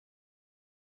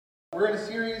We're in a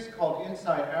series called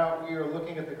Inside Out. We are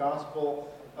looking at the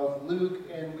Gospel of Luke,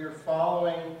 and we're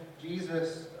following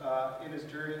Jesus in his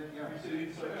journey. Yeah.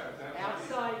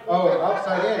 Outside. Oh,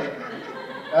 outside in.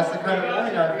 That's the kind of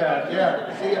learning I've had.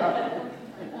 Yeah.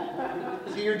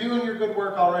 See, you're doing your good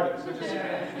work already. So just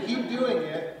keep doing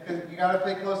it, because you got to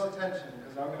pay close attention,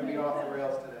 because I'm going to be off the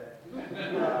rails today.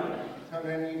 I'm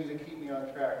going to need you to keep me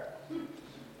on track.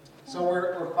 So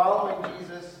we're following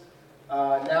Jesus.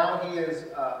 Now he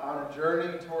is on a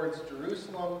journey towards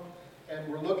Jerusalem, and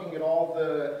we're looking at all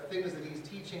the things that he's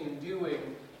teaching and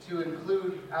doing to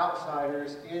include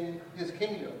outsiders in his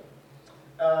kingdom.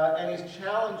 And he's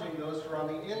challenging those who are on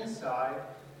the inside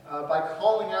by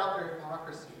calling out their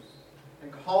hypocrisy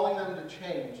and calling them to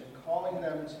change and calling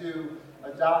them to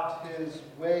adopt his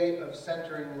way of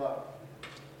centering love,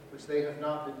 which they have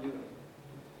not been doing.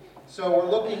 So we're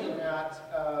looking at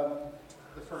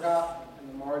the forgotten and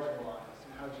the marginalized,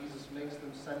 and how Jesus makes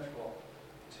them central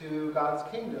to God's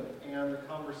kingdom and the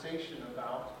conversation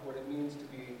about what it means to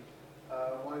be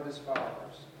one of his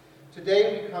followers.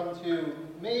 Today we come to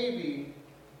maybe,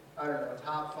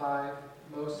 top 5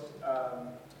 most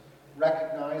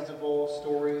recognizable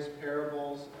stories,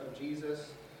 parables of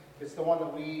Jesus. It's the one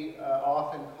that we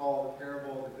often call the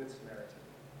parable of the Good Samaritan.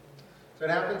 So it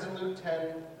happens in Luke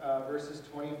 10, verses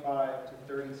 25 to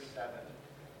 37,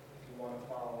 if you want to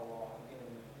follow along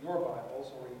in your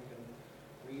Bibles, or you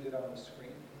can read it on the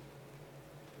screen.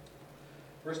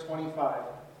 Verse 25.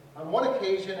 On one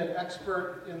occasion, an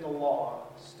expert in the law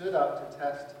stood up to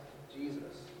test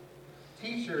Jesus.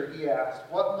 "Teacher," he asked,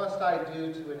 "what must I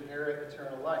do to inherit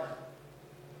eternal life?"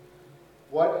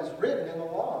 "What is written in the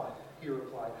law?" he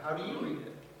replied. "How do you read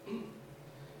it?"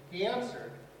 He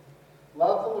answered,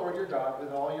 "Love the Lord your God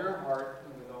with all your heart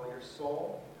and with all your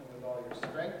soul and with all your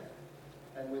strength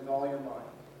and with all your mind,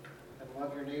 and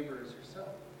love your neighbor as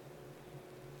yourself."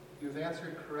 "You've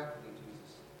answered correctly,"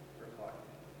 Jesus replied.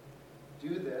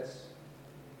 "Do this,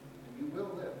 and you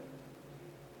will live."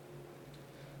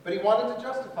 But he wanted to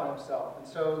justify himself, and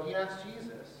so he asked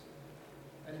Jesus,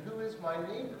 "And who is my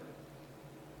neighbor?"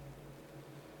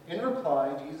 In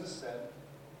reply, Jesus said,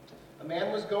 "A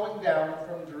man was going down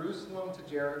from Jerusalem to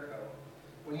Jericho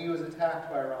when he was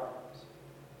attacked by robbers.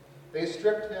 They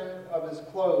stripped him of his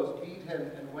clothes, beat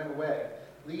him, and went away,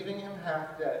 leaving him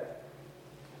half dead.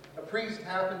 A priest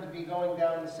happened to be going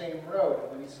down the same road,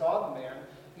 and when he saw the man,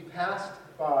 he passed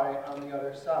by on the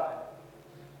other side.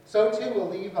 So too a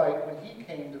Levite, when he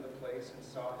came to the place and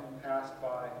saw him, passed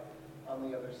by on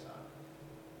the other side.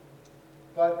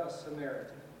 But a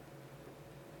Samaritan,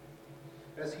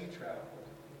 as he traveled,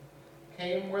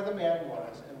 came where the man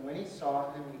was, and when he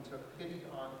saw him, he took pity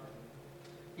on him.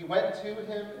 He went to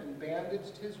him and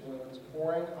bandaged his wounds,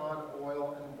 pouring on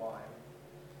oil and wine.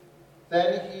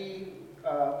 Then he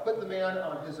put the man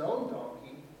on his own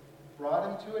donkey, brought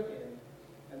him to an inn,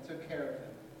 and took care of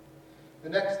him. The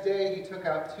next day he took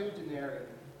out 2 denarii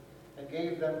and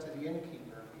gave them to the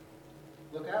innkeeper.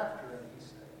 'Look after him,' he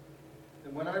said,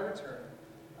 'and when I return,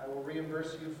 I will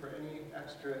reimburse you for any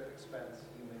extra expense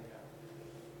you may have.'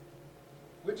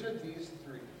 Which of these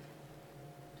 3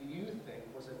 do you think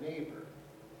was a neighbor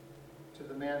to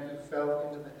the man who fell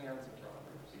into the hands of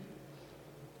robbers?"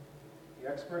 The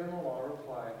expert in the law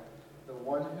replied, "The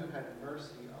one who had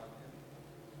mercy on him."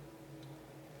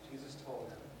 Jesus told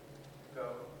him,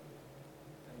 "Go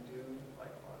and do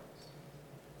likewise."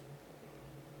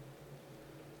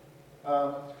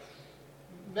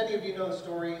 Many of you know the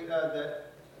story that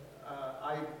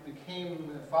I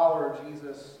became a follower of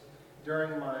Jesus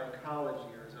during my college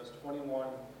years. I was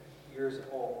 21 years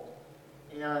old.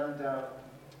 And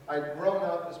I'd grown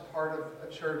up as part of a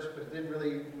church, but it didn't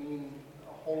really mean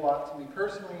a whole lot to me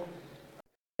personally.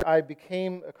 I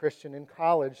became a Christian in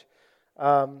college.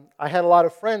 I had a lot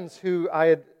of friends who I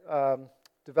had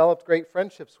developed great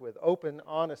friendships with, open,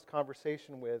 honest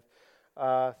conversation with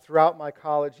throughout my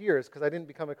college years, because I didn't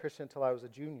become a Christian until I was a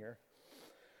junior.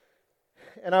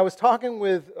 And I was talking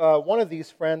with one of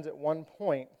these friends at one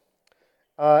point,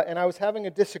 and I was having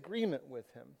a disagreement with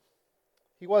him.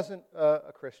 He wasn't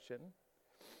a Christian,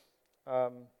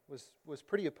 was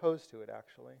pretty opposed to it,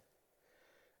 actually.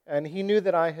 And he knew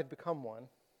that I had become one,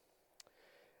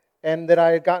 and that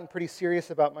I had gotten pretty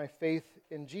serious about my faith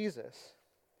in Jesus.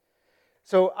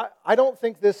 So I don't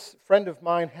think this friend of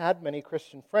mine had many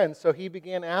Christian friends, so he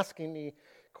began asking me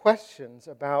questions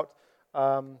about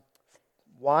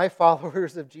why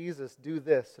followers of Jesus do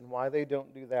this, and why they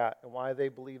don't do that, and why they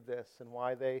believe this, and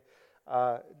why they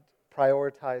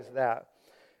prioritize that.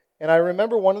 And I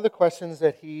remember one of the questions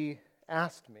that he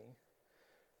asked me,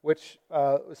 which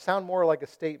sound more like a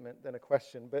statement than a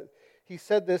question, but he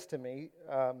said this to me,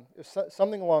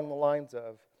 something along the lines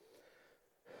of,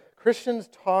 Christians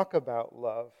talk about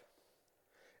love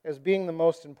as being the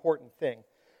most important thing,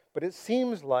 but it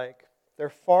seems like they're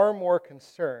far more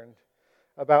concerned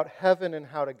about heaven and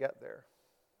how to get there.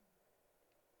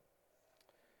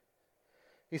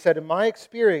 He said, in my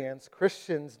experience,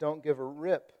 Christians don't give a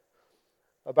rip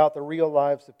about the real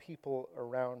lives of people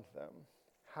around them.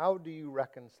 How do you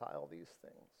reconcile these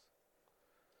things?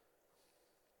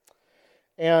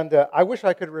 And I wish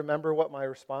I could remember what my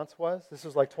response was. This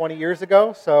was like 20 years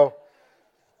ago, so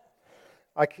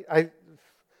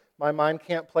my mind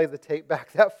can't play the tape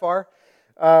back that far.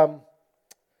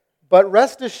 But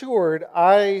rest assured,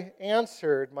 I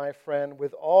answered my friend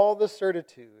with all the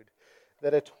certitude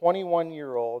that a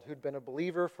 21-year-old who'd been a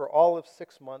believer for all of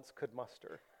 6 months could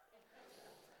muster.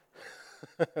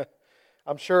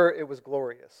 I'm sure it was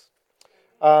glorious.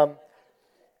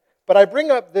 But I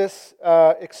bring up this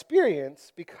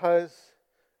experience because,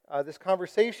 this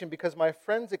conversation, because my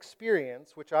friend's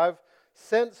experience, which I've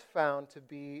since found to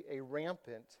be a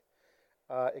rampant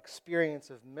experience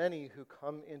of many who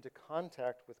come into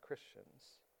contact with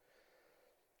Christians,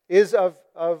 is of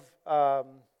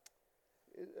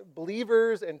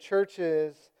believers and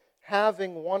churches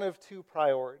having one of two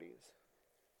priorities.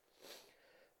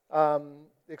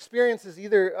 Experience is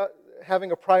either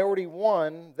having a priority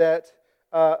one, that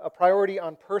a priority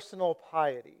on personal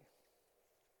piety.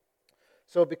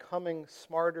 So becoming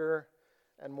smarter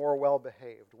and more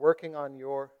well-behaved, working on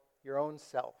your own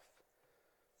self,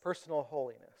 personal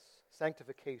holiness,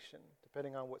 sanctification,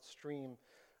 depending on what stream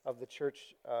of the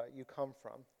church you come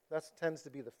from. That tends to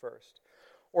be the first.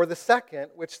 Or the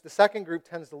second, which the second group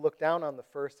tends to look down on the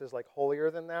first as like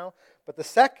holier than thou, but the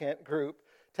second group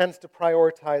tends to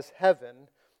prioritize heaven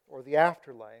or the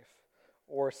afterlife,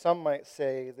 or some might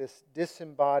say this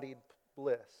disembodied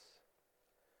bliss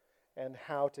and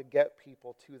how to get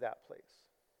people to that place.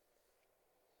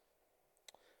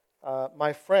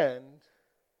 My friend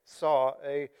saw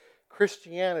a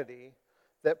Christianity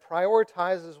that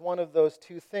prioritizes one of those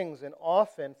two things, and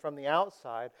often from the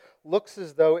outside looks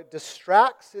as though it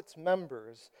distracts its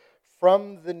members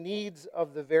from the needs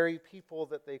of the very people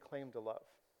that they claim to love.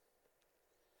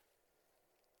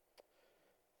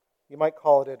 You might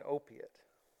call it an opiate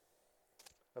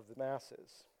of the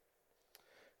masses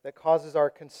that causes our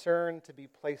concern to be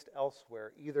placed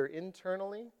elsewhere, either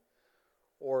internally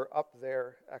or up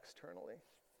there externally,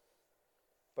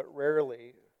 but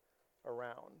rarely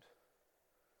around.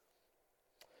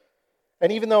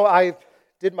 And even though I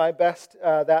did my best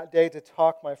that day to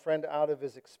talk my friend out of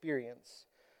his experience,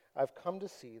 I've come to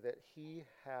see that he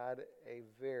had a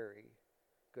very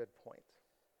good point.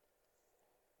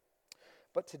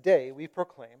 But today we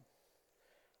proclaim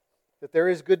that there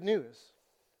is good news,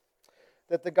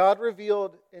 that the God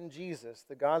revealed in Jesus,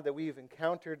 the God that we've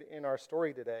encountered in our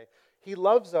story today, He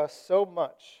loves us so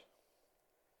much,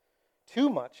 too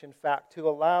much, in fact, to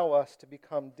allow us to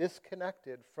become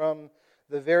disconnected from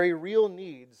the very real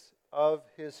needs of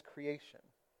His creation.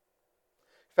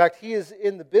 In fact, He is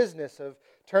in the business of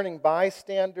turning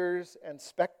bystanders and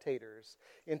spectators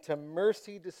into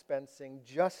mercy-dispensing,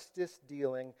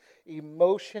 justice-dealing,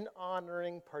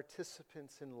 emotion-honoring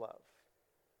participants in love.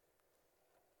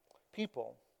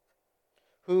 People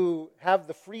who have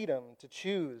the freedom to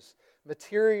choose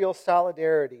material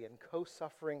solidarity and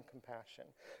co-suffering compassion.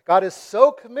 God is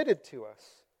so committed to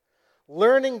us,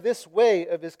 learning this way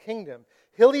of His kingdom,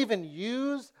 He'll even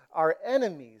use our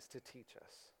enemies to teach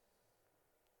us.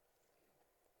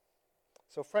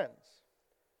 So friends,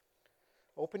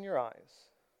 open your eyes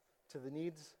to the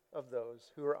needs of those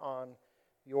who are on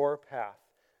your path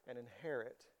and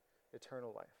inherit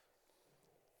eternal life.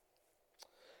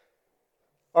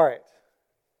 All right,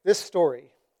 this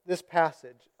story, this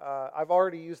passage, I've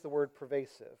already used the word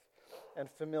pervasive and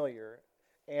familiar,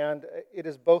 and it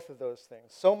is both of those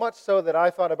things. So much so that I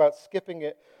thought about skipping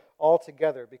it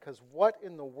altogether, because what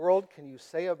in the world can you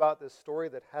say about this story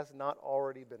that has not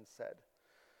already been said?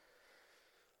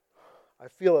 I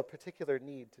feel a particular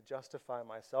need to justify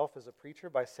myself as a preacher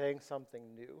by saying something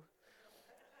new.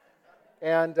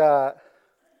 And I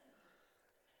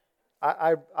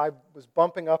was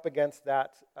bumping up against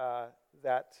that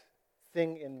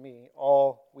thing in me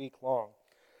all week long.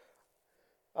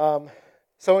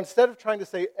 So instead of trying to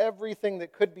say everything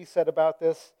that could be said about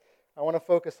this, I want to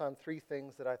focus on three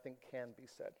things that I think can be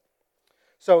said.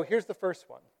 So here's the first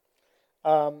one.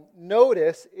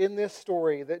 Notice in this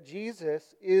story that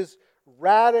Jesus is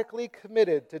radically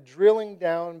committed to drilling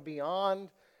down beyond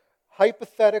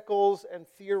hypotheticals and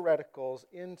theoreticals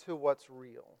into what's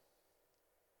real.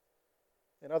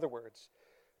 In other words,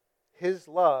 his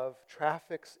love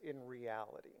traffics in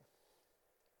reality.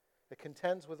 It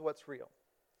contends with what's real.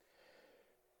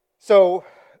 So,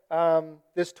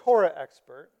 this Torah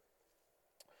expert,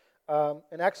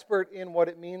 an expert in what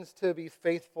it means to be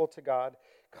faithful to God,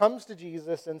 comes to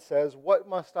Jesus and says, what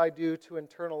must I do to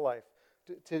eternal life,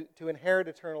 to inherit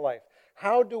eternal life?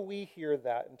 How do we hear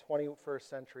that in 21st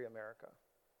century America?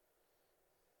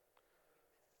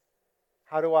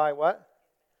 How do I what?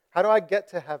 How do I get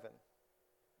to heaven?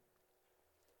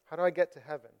 How do I get to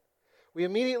heaven? We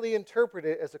immediately interpret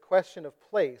it as a question of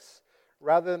place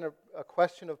rather than a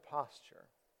question of posture.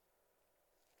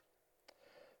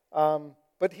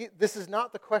 But this is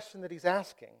not the question that he's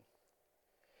asking.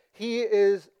 He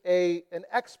is an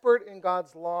expert in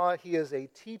God's law. He is a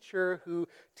teacher who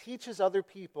teaches other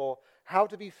people how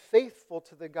to be faithful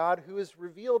to the God who has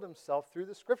revealed himself through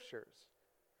the Scriptures.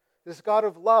 This God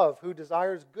of love who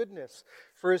desires goodness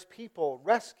for his people,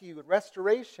 rescue and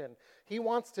restoration. He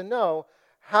wants to know,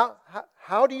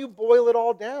 how do you boil it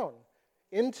all down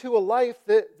into a life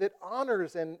that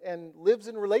honors and lives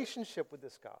in relationship with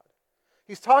this God?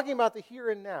 He's talking about the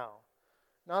here and now,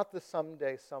 not the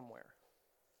someday somewhere.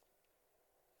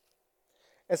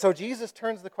 And so Jesus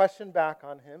turns the question back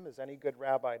on him, as any good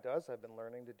rabbi does. I've been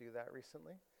learning to do that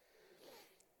recently.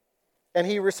 And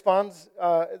he responds,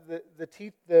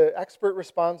 the expert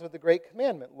responds with the great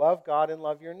commandment, love God and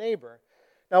love your neighbor.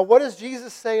 Now, what does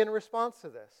Jesus say in response to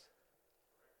this?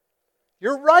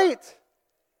 You're right.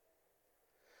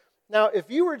 Now, if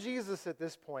you were Jesus at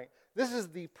this point, this is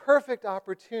the perfect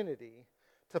opportunity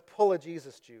to pull a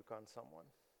Jesus juke on someone,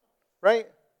 right?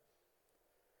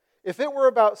 If it were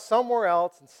about somewhere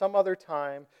else and some other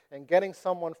time and getting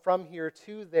someone from here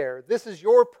to there, this is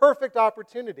your perfect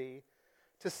opportunity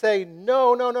to say,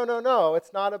 no,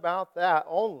 it's not about that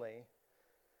only.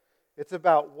 It's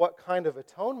about what kind of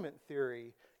atonement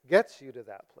theory gets you to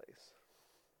that place.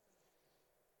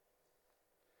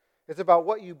 It's about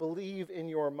what you believe in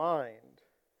your mind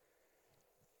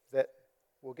that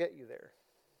will get you there.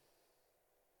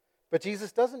 But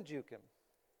Jesus doesn't juke him.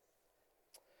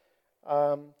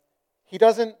 He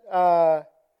doesn't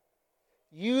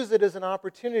use it as an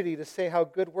opportunity to say how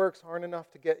good works aren't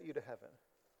enough to get you to heaven.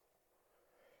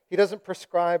 He doesn't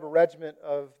prescribe a regimen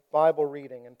of Bible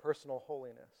reading and personal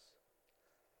holiness.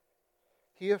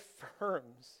 He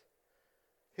affirms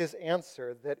his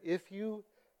answer that if you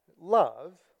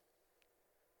love,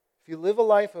 if you live a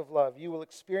life of love, you will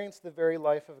experience the very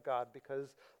life of God,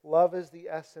 because love is the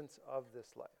essence of this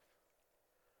life.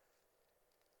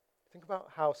 Think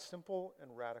about how simple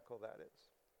and radical that is.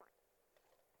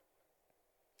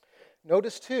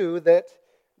 Notice, too, that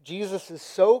Jesus is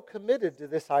so committed to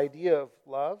this idea of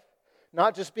love,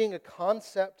 not just being a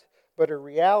concept, but a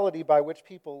reality by which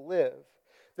people live,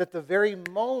 that the very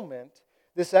moment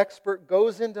this expert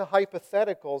goes into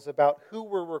hypotheticals about who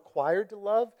we're required to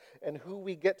love and who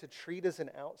we get to treat as an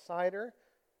outsider,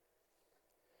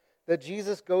 that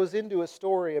Jesus goes into a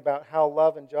story about how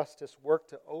love and justice work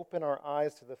to open our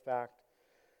eyes to the fact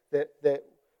that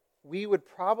we would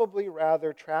probably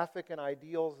rather traffic in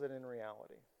ideals than in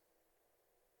reality.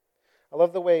 I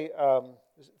love the way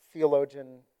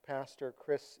theologian, pastor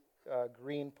Chris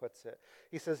Green puts it.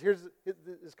 He says, here's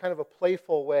kind of a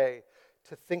playful way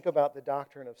to think about the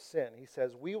doctrine of sin. He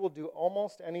says, we will do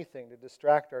almost anything to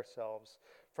distract ourselves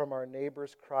from our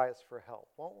neighbor's cries for help,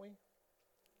 won't we?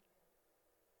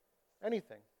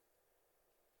 Anything,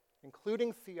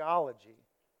 including theology.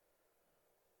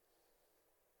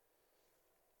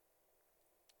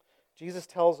 Jesus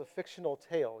tells a fictional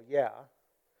tale, yeah.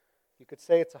 You could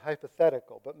say it's a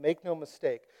hypothetical, but make no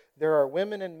mistake, there are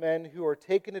women and men who are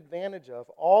taken advantage of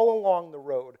all along the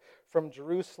road from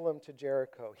Jerusalem to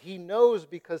Jericho. He knows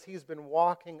because he's been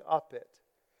walking up it.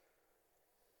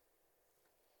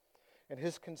 And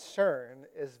his concern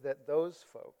is that those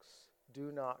folks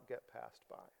do not get passed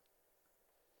by.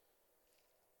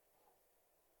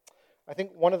 I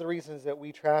think one of the reasons that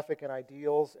we traffic in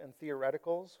ideals and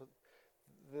theoreticals,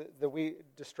 that we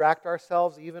distract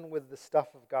ourselves even with the stuff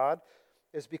of God,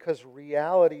 is because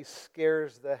reality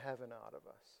scares the heaven out of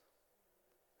us.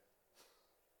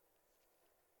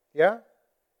 Yeah?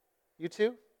 You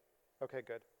too? Okay,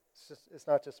 good. It's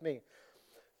not just me.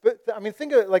 But,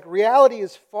 think of it, like reality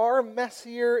is far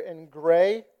messier and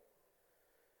gray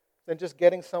than just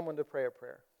getting someone to pray a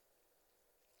prayer.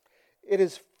 It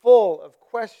is full of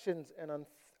questions and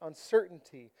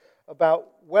uncertainty about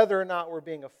whether or not we're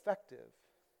being effective.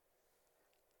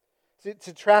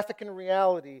 To traffic in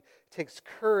reality takes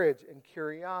courage and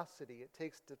curiosity. It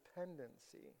takes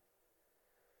dependency.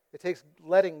 It takes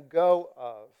letting go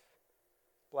of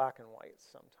black and white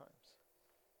sometimes.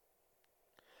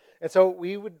 And so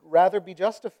we would rather be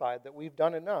justified that we've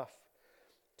done enough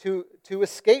to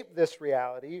escape this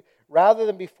reality rather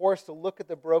than be forced to look at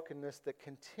the brokenness that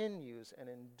continues and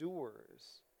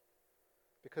endures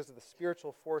because of the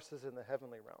spiritual forces in the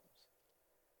heavenly realms.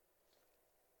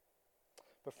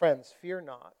 But friends, fear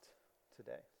not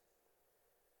today.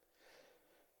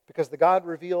 Because the God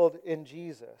revealed in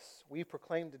Jesus, we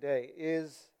proclaim today,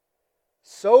 is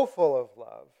so full of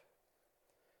love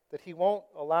that he won't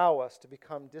allow us to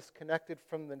become disconnected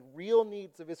from the real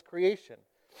needs of his creation.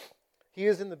 He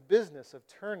is in the business of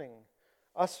turning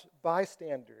us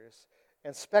bystanders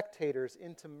and spectators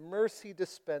into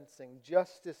mercy-dispensing,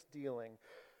 justice-dealing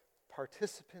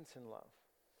participants in love.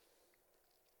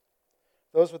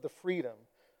 Those with the freedom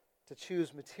to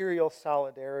choose material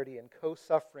solidarity and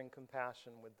co-suffering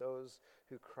compassion with those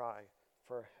who cry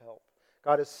for help.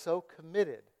 God is so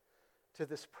committed to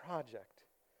this project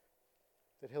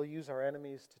that he'll use our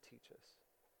enemies to teach us.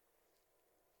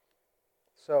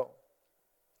 So,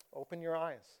 open your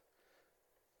eyes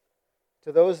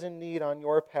to those in need on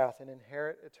your path and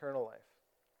inherit eternal life.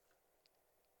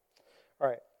 All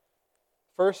right.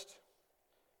 First,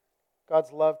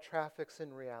 God's love traffics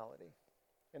in reality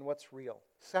and what's real.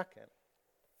 Second,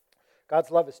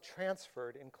 God's love is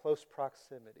transferred in close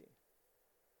proximity.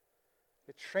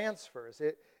 It transfers.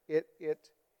 It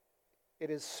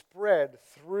is spread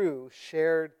through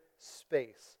shared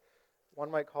space. One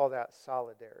might call that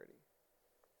solidarity.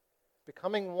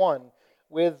 Becoming one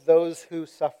with those who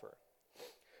suffer.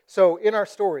 So in our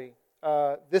story,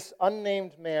 this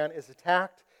unnamed man is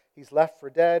attacked. He's left for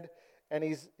dead.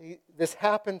 And this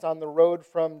happens on the road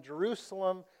from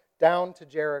Jerusalem down to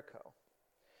Jericho.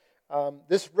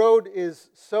 This road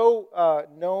is so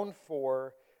known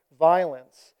for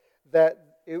violence that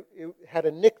it had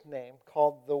a nickname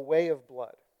called the Way of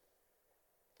Blood.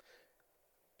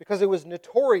 Because it was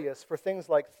notorious for things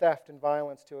like theft and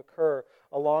violence to occur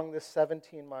along this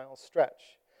 17-mile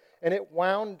stretch. And it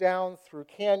wound down through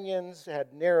canyons, it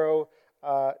had narrow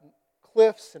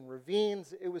cliffs and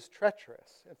ravines. It was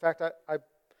treacherous. In fact,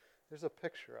 there's a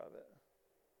picture of it.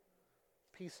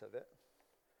 Piece of it.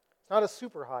 It's not a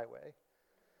super highway.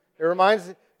 It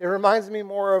reminds me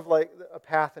more of like a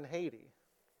path in Haiti.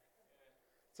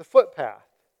 It's a footpath.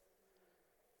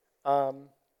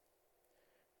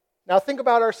 Now think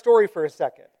about our story for a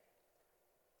second.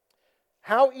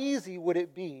 How easy would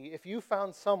it be if you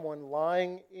found someone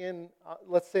lying in,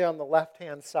 let's say on the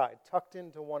left-hand side, tucked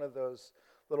into one of those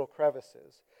little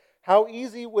crevices? How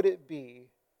easy would it be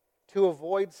to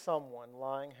avoid someone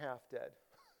lying half dead?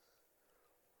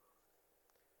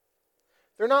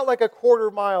 They're not like a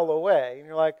quarter mile away, and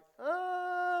you're like,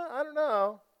 I don't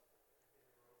know.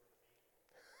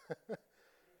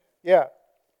 Yeah.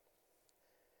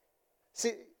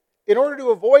 See, in order to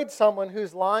avoid someone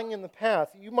who's lying in the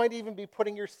path, you might even be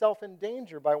putting yourself in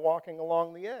danger by walking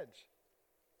along the edge.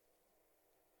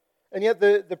 And yet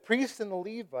the priest and the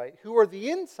Levite, who are the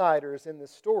insiders in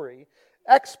this story,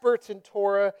 experts in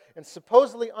Torah, and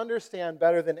supposedly understand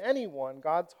better than anyone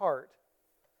God's heart,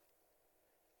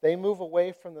 they move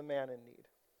away from the man in need.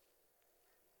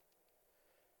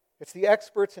 It's the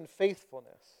experts in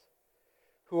faithfulness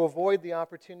who avoid the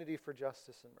opportunity for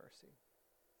justice and mercy.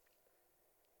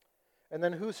 And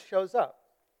then who shows up?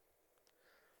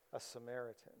 A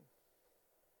Samaritan.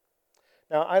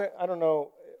 Now, I don't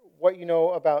know what you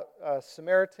know about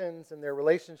Samaritans and their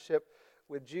relationship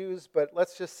with Jews, but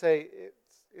let's just say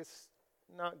it's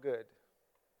not good.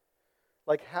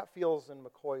 Like Hatfields and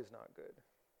McCoy's not good.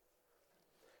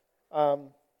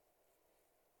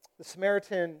 The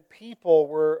Samaritan people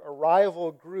were a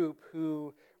rival group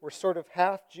who were sort of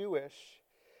half Jewish,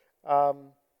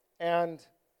 and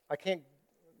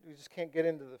we just can't get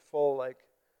into the full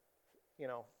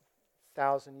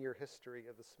 1,000-year history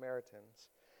of the Samaritans.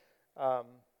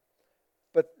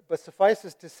 But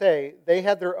suffices to say, they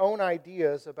had their own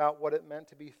ideas about what it meant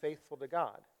to be faithful to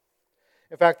God.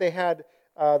 In fact, they had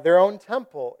their own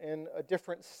temple in a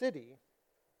different city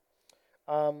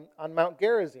on Mount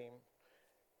Gerizim,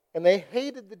 and they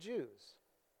hated the Jews.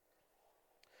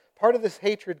 Part of this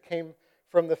hatred came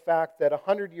from the fact that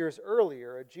 100 years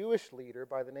earlier, a Jewish leader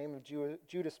by the name of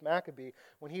Judas Maccabee,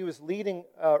 when he was leading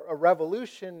a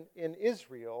revolution in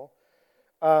Israel,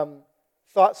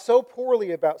 thought so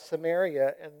poorly about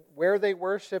Samaria and where they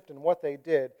worshipped and what they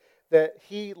did that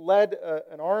he led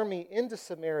an army into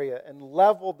Samaria and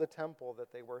leveled the temple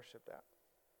that they worshipped at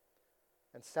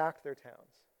and sacked their towns.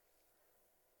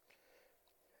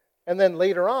 And then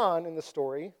later on in the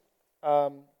story,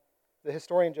 the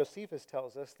historian Josephus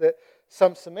tells us that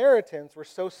some Samaritans were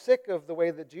so sick of the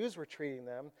way the Jews were treating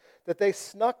them that they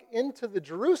snuck into the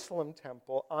Jerusalem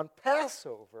temple on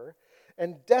Passover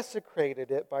and desecrated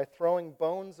it by throwing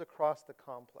bones across the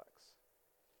complex.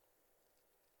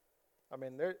 I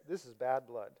mean, this is bad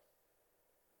blood.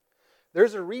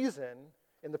 There's a reason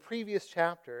in the previous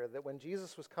chapter that when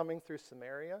Jesus was coming through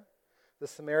Samaria, the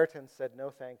Samaritans said, "No,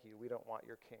 thank you. We don't want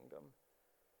your kingdom.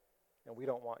 And we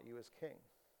don't want you as king."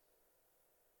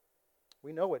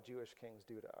 We know what Jewish kings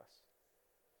do to us.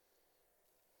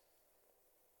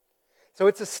 So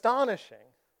it's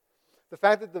astonishing, the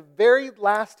fact that the very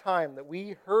last time that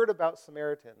we heard about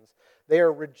Samaritans, they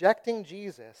are rejecting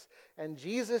Jesus, and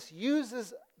Jesus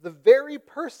uses the very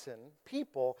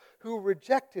people who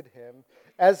rejected him,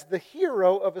 as the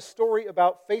hero of a story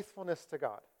about faithfulness to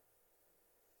God.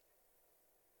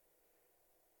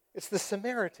 It's the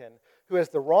Samaritan who has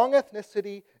the wrong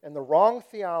ethnicity and the wrong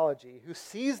theology, who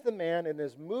sees the man and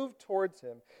is moved towards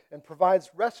him and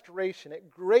provides restoration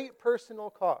at great personal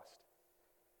cost.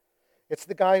 It's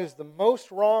the guy who's the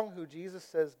most wrong who Jesus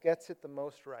says gets it the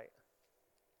most right.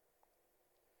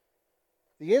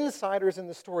 The insiders in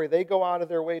the story, they go out of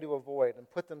their way to avoid and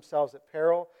put themselves at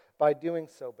peril by doing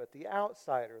so. But the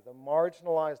outsider, the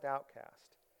marginalized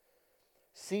outcast,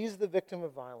 sees the victim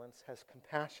of violence, has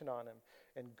compassion on him,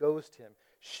 and goes to him,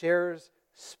 shares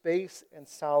space and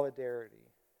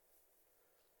solidarity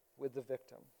with the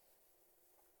victim.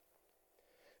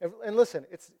 And listen,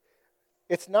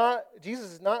 it's not,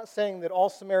 Jesus is not saying that all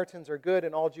Samaritans are good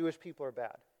and all Jewish people are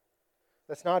bad.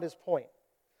 That's not his point.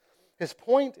 His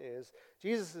point is,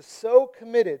 Jesus is so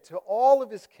committed to all of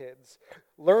his kids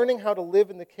learning how to live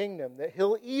in the kingdom that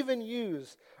he'll even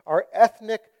use our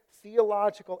ethnic,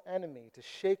 theological enemy to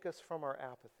shake us from our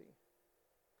apathy.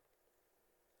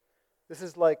 This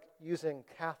is like using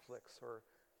Catholics or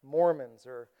Mormons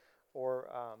or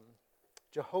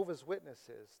Jehovah's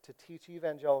Witnesses to teach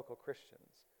evangelical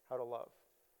Christians how to love.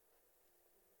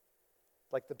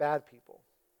 Like the bad people.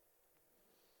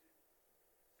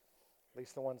 At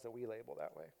least the ones that we label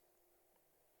that way.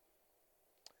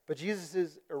 But Jesus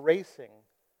is erasing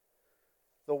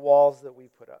the walls that we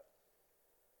put up.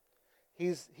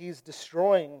 He's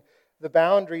destroying the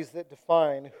boundaries that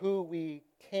define who we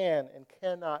can and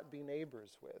cannot be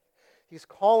neighbors with. He's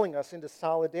calling us into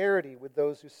solidarity with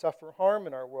those who suffer harm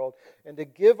in our world and to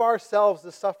give ourselves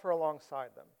to suffer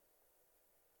alongside them.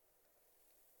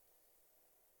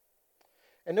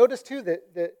 And notice too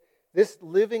that this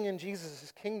living in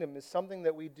Jesus' kingdom is something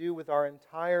that we do with our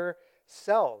entire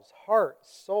selves, heart,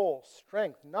 soul,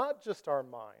 strength, not just our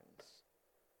minds.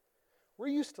 We're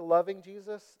used to loving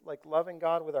Jesus, like loving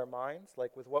God with our minds,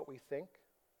 like with what we think.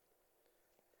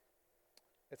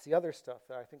 It's the other stuff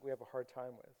that I think we have a hard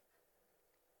time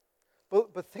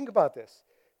with. But think about this.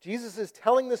 Jesus is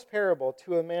telling this parable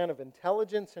to a man of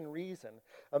intelligence and reason,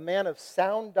 a man of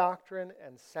sound doctrine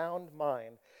and sound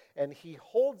mind, and he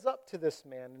holds up to this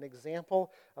man an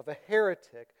example of a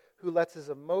heretic who lets his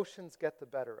emotions get the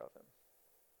better of him.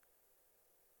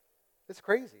 It's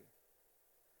crazy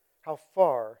how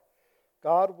far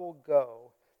God will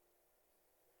go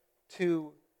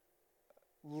to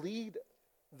lead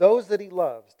those that he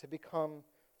loves to become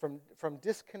from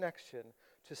disconnection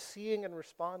to seeing and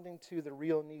responding to the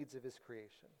real needs of his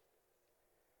creation.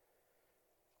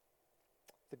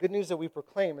 The good news that we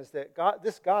proclaim is that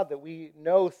this God that we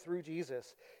know through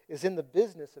Jesus is in the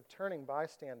business of turning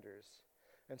bystanders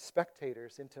and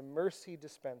spectators into mercy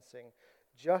dispensing,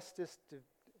 justice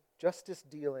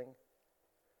dealing,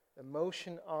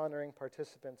 emotion honoring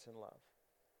participants in love.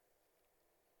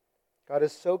 God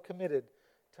is so committed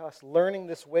to us learning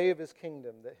this way of his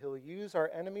kingdom that he'll use our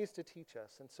enemies to teach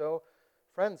us. And so,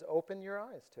 friends, open your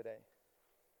eyes today.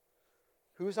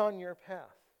 Who's on your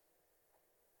path?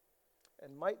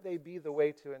 And might they be the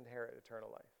way to inherit eternal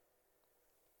life?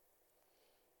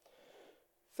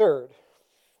 Third,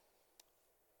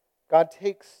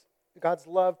 God's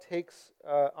love takes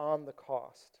on the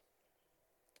cost.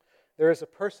 There is a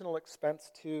personal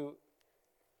expense to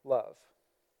love.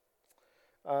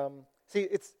 See,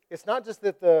 it's not just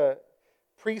that the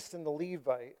priest and the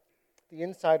Levite, the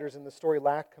insiders in the story,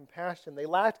 lacked compassion. They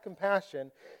lacked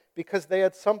compassion because they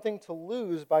had something to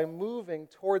lose by moving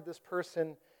toward this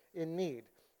person in need.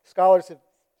 Scholars have,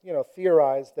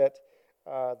 theorized that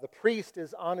the priest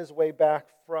is on his way back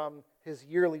from his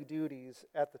yearly duties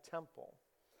at the temple.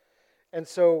 And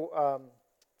so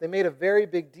they made a very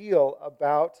big deal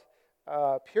about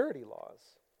purity laws.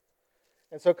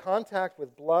 And so contact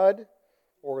with blood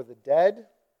or the dead,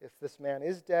 if this man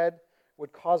is dead,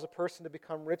 would cause a person to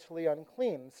become ritually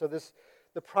unclean. So this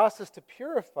the process to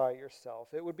purify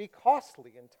yourself. It would be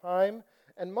costly in time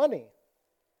and money.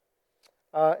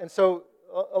 And so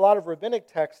a lot of rabbinic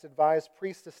texts advise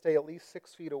priests to stay at least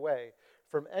 6 feet away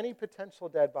from any potential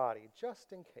dead body,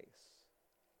 just in case.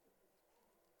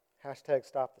 Hashtag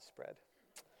stop the spread.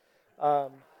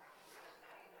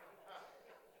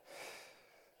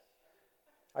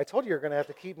 I told you you're going to have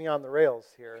to keep me on the rails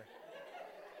here.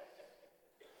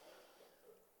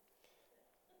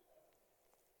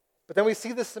 But then we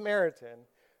see the Samaritan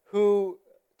who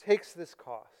takes this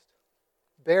cost,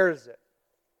 bears it,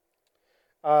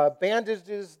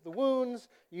 bandages the wounds,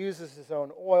 uses his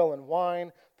own oil and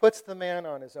wine, puts the man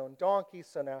on his own donkey,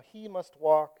 so now he must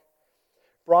walk,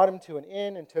 brought him to an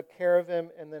inn and took care of him,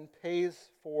 and then pays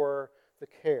for the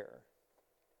care.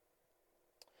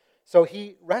 So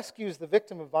he rescues the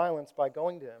victim of violence by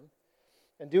going to him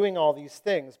and doing all these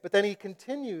things, but then he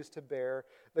continues to bear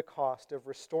the cost of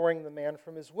restoring the man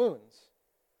from his wounds.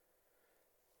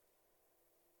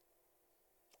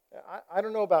 I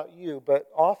don't know about you, but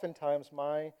oftentimes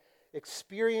my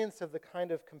experience of the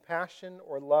kind of compassion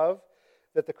or love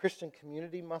that the Christian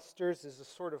community musters is a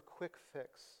sort of quick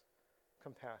fix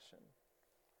compassion.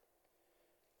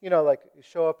 You know, like you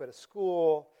show up at a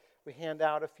school, we hand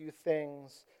out a few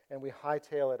things, and we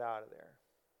hightail it out of there.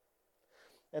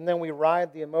 And then we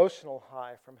ride the emotional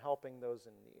high from helping those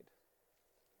in need.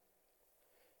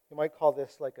 You might call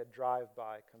this like a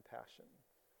drive-by compassion.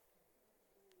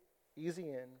 Easy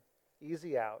in,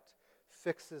 easy out,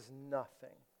 fixes nothing.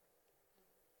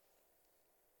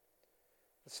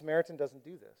 The Samaritan doesn't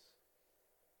do this.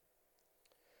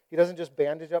 He doesn't just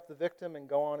bandage up the victim and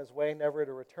go on his way, never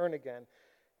to return again.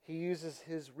 He uses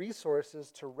his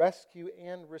resources to rescue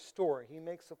and restore. He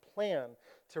makes a plan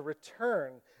to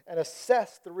return and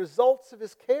assess the results of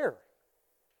his care.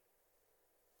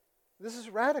 This is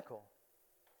radical.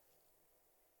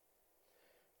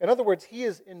 In other words, he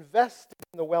is invested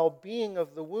in the well-being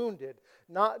of the wounded,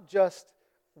 not just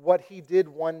what he did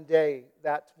one day,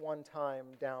 that one time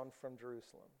down from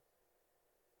Jerusalem.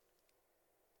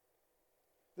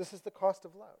 This is the cost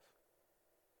of love.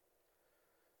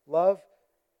 Love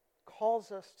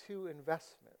calls us to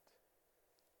investment,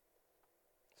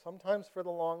 sometimes for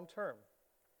the long term.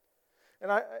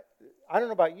 And I don't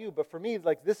know about you, but for me,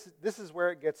 like this is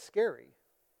where it gets scary,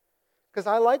 because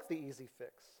I like the easy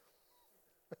fix.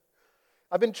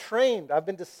 I've been trained, I've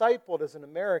been discipled as an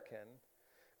American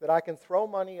that I can throw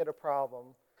money at a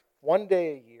problem one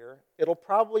day a year, it'll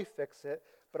probably fix it,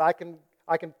 but I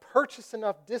can purchase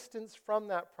enough distance from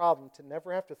that problem to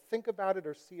never have to think about it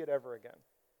or see it ever again.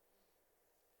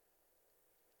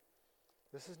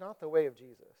 This is not the way of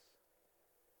Jesus.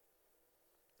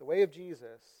 The way of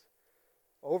Jesus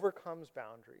overcomes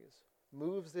boundaries,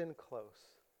 moves in close,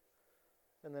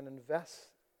 and then invests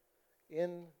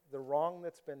in the wrong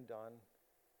that's been done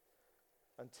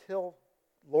until,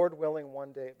 Lord willing,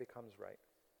 one day it becomes right.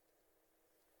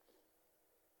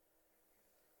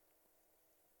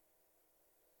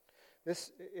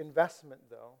 This investment,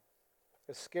 though,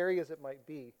 as scary as it might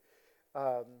be,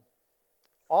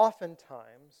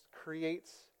 oftentimes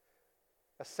creates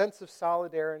a sense of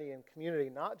solidarity and community,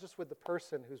 not just with the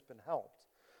person who's been helped,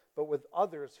 but with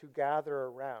others who gather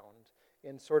around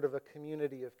in sort of a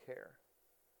community of care.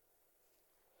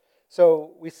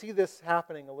 So we see this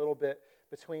happening a little bit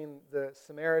between the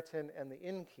Samaritan and the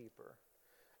innkeeper.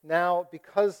 Now,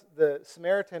 because the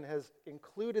Samaritan has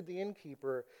included the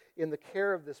innkeeper in the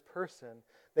care of this person,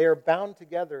 they are bound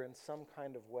together in some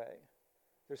kind of way.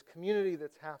 There's community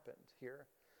that's happened here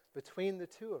between the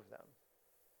two of them.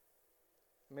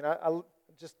 I mean, I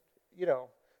just,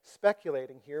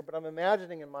 speculating here, but I'm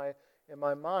imagining in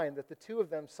my mind that the two of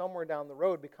them somewhere down the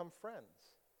road become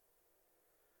friends.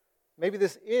 Maybe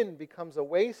this inn becomes a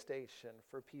way station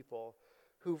for people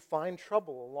who find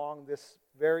trouble along this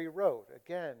very road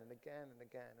again and again and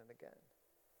again and again.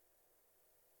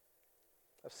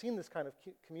 I've seen this kind of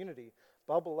community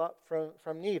bubble up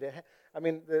from need. I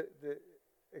mean, the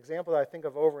example that I think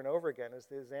of over and over again is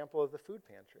the example of the food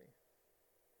pantry.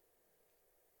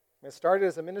 It started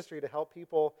as a ministry to help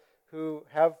people who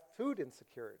have food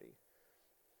insecurity.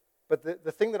 But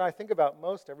the thing that I think about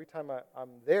most every time I'm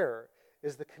there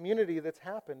is the community that's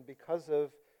happened because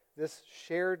of this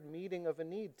shared meeting of a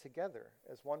need together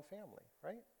as one family,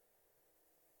 right?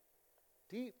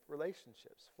 Deep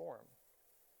relationships form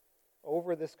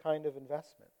over this kind of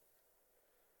investment.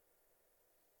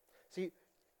 See,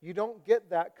 you don't get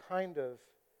that kind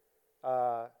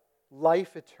of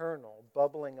life eternal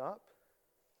bubbling up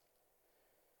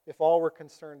if all we're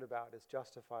concerned about is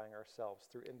justifying ourselves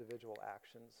through individual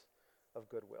actions of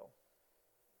goodwill.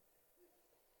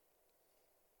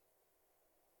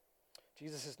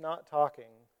 Jesus is not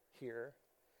talking here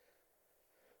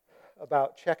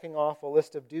about checking off a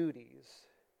list of duties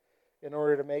in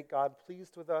order to make God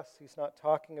pleased with us. He's not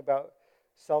talking about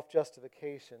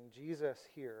self-justification. Jesus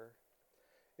here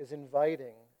is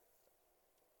inviting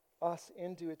us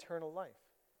into eternal life,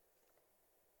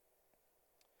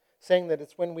 saying that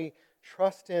it's when we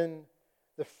trust in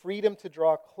the freedom to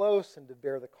draw close and to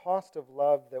bear the cost of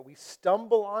love that we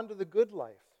stumble onto the good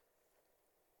life.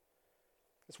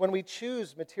 It's when we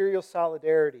choose material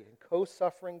solidarity and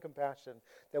co-suffering compassion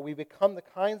that we become the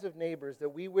kinds of neighbors that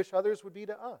we wish others would be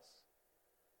to us.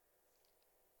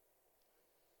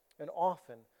 And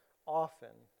often,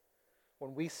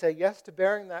 when we say yes to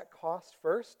bearing that cost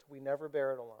first, we never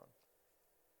bear it alone.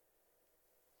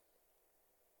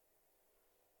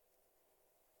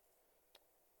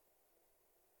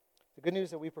 The good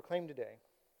news that we proclaim today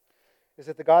is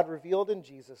that the God revealed in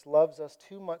Jesus loves us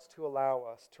too much to allow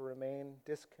us to remain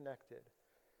disconnected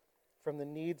from the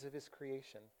needs of his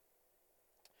creation.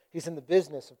 He's in the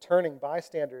business of turning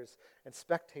bystanders and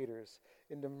spectators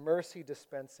into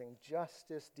mercy-dispensing,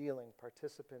 justice-dealing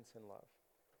participants in love.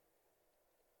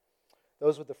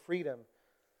 Those with the freedom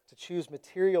to choose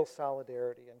material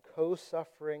solidarity and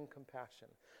co-suffering compassion.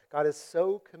 God is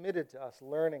so committed to us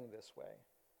learning this way.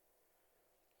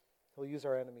 He'll use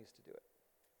our enemies to do it.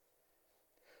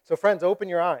 So friends, open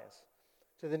your eyes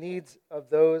to the needs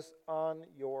of those on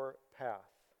your path.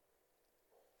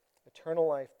 Eternal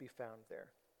life be found there.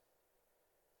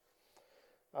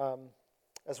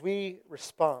 As we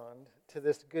respond to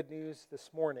this good news this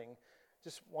morning,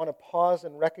 just want to pause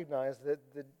and recognize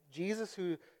that the Jesus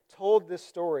who told this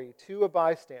story to a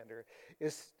bystander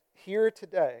is here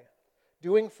today,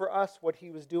 doing for us what he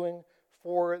was doing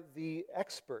for the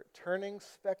expert, turning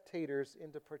spectators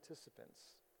into participants.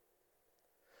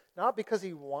 Not because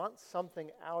he wants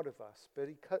something out of us, but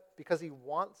because he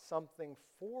wants something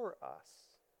for us.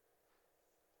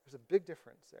 There's a big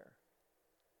difference there.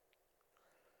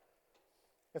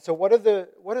 And so what are the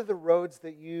roads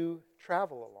that you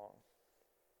travel along?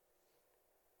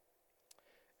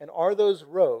 And are those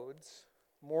roads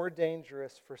more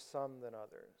dangerous for some than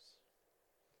others?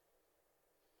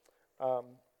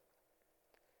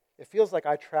 It feels like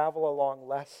I travel along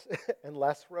less and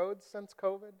less roads since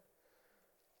COVID.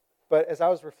 But as I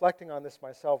was reflecting on this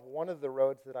myself, one of the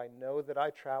roads that I know that I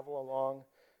travel along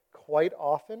quite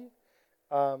often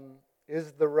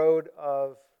is the road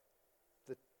of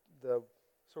the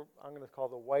so I'm going to call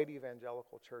the white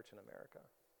evangelical church in America.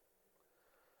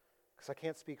 Because I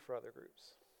can't speak for other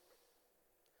groups.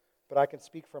 But I can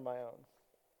speak for my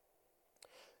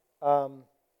own.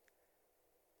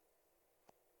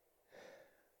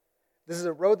 This is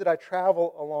a road that I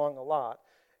travel along a lot.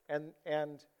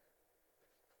 And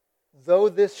though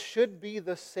this should be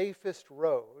the safest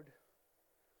road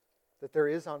that there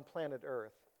is on planet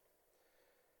Earth,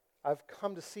 I've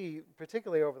come to see,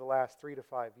 particularly over the last 3 to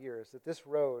 5 years, that this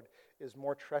road is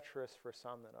more treacherous for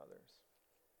some than others.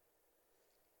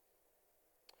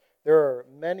 There are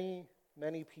many,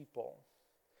 many people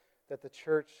that the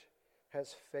church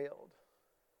has failed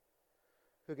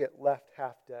who get left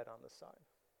half dead on the side.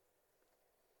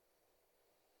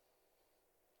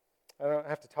 I don't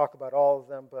have to talk about all of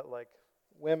them, but like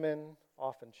women,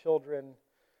 often children,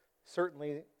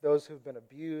 certainly those who've been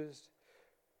abused,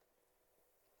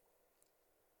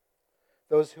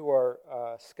 those who are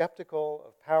skeptical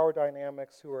of power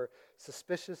dynamics, who are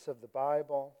suspicious of the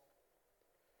Bible.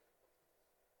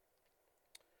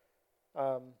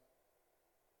 And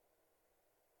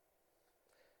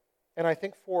I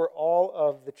think for all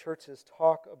of the church's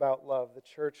talk about love, the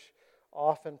church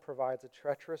often provides a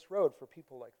treacherous road for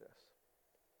people like this.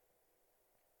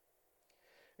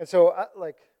 And so, I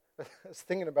was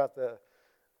thinking about the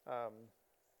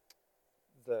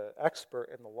expert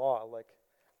in the law. Like,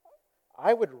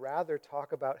 I would rather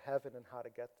talk about heaven and how to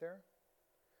get there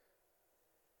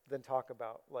than talk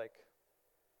about, like,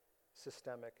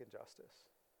 systemic injustice.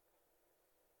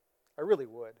 I really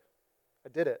would. I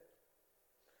did it,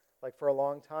 like, for a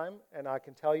long time, and I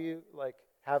can tell you, like,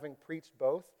 having preached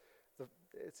both,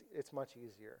 it's much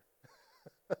easier.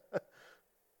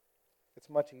 It's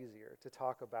much easier to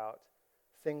talk about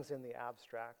things in the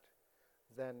abstract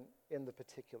than in the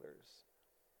particulars.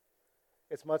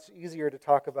 It's much easier to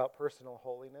talk about personal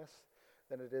holiness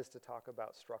than it is to talk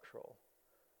about structural,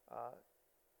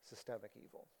 systemic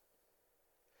evil.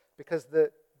 Because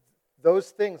those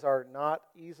things are not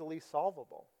easily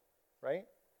solvable, right?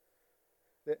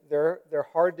 They're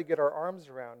hard to get our arms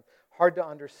around, hard to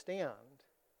understand,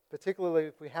 particularly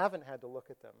if we haven't had to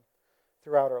look at them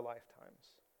throughout our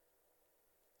lifetimes.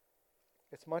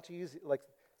 It's much easier, like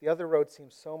The other road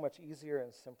seems so much easier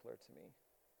and simpler to me.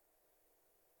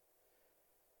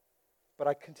 But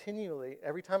I continually,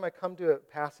 every time I come to a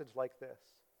passage like this,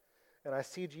 and I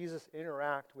see Jesus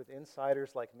interact with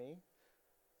insiders like me,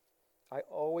 I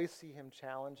always see him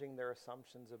challenging their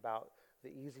assumptions about the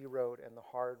easy road and the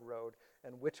hard road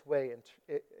and which way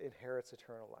it inherits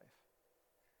eternal life.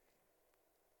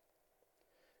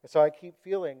 And so I keep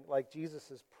feeling like Jesus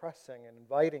is pressing and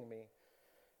inviting me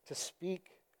to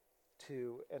speak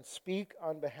to and speak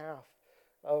on behalf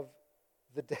of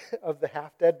the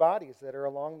half-dead bodies that are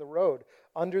along the road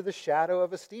under the shadow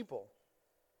of a steeple.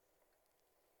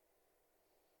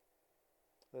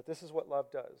 That this is what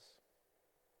love does.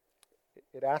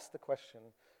 It asks the question,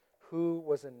 who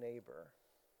was a neighbor?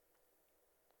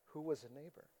 Who was a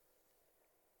neighbor?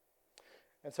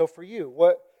 And so for you,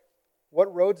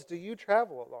 what roads do you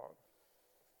travel along?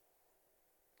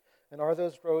 And are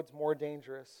those roads more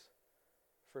dangerous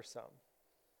for some?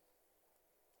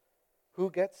 Who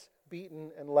gets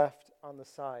beaten and left on the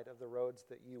side of the roads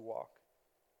that you walk?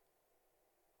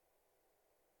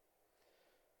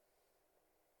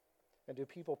 And do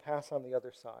people pass on the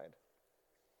other side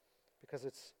because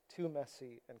it's too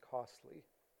messy and costly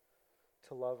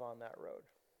to love on that road?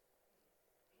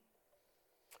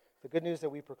 The good news that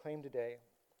we proclaim today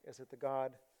is that the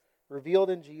God revealed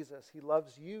in Jesus, he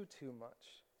loves you too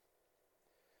much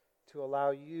to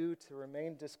allow you to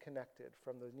remain disconnected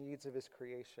from the needs of his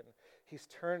creation. He's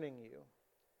turning you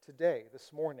today,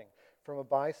 this morning, from a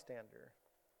bystander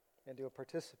into a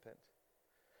participant.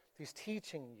 He's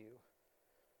teaching you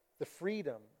the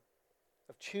freedom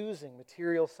of choosing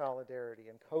material solidarity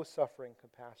and co-suffering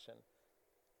compassion.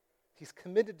 He's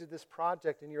committed to this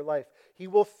project in your life. He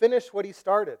will finish what he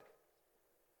started.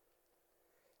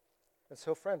 And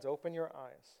so, friends, open your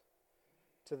eyes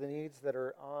to the needs that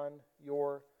are on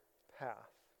your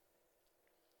path,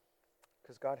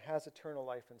 because God has eternal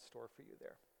life in store for you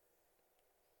there.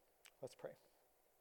 Let's pray.